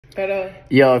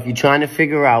Yo, if you're trying to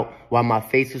figure out why my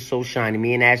face is so shiny,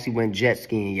 me and Ashley went jet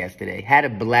skiing yesterday. Had a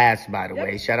blast, by the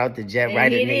way. Shout out to Jet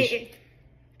Rider Nation.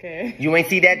 Okay. You ain't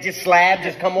see that just slab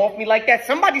just come off me like that?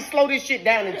 Somebody slow this shit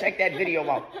down and check that video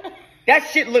out. That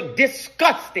shit look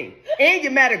disgusting. And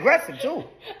you're mad aggressive, too.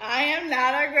 I am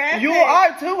not aggressive. You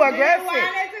are, too, aggressive. You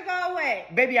want it to go away.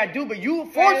 Baby, I do, but you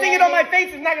forcing it on my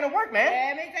face is not going to work, man.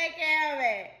 Let me take care of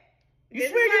it. You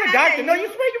swear you a doctor. No, you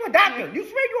swear you a doctor. You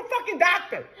swear you a fucking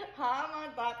doctor. I'm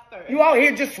a doctor. You out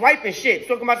here just swiping shit.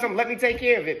 Talking about something, let me take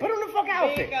care of it. Put on the fuck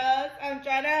outfit. Because I'm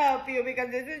trying to help you because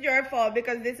this is your fault.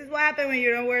 Because this is what happens when you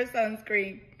don't wear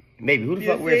sunscreen. Baby, who the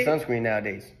fuck wears sunscreen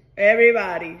nowadays?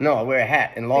 Everybody. No, I wear a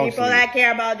hat and long sleeves. People that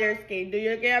care about their skin. Do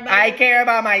you care about I care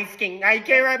about my skin. I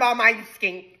care about my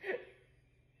skin.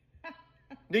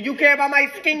 Do you care about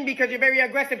my skin because you're very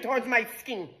aggressive towards my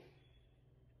skin?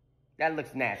 That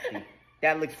looks nasty.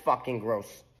 That looks fucking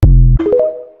gross.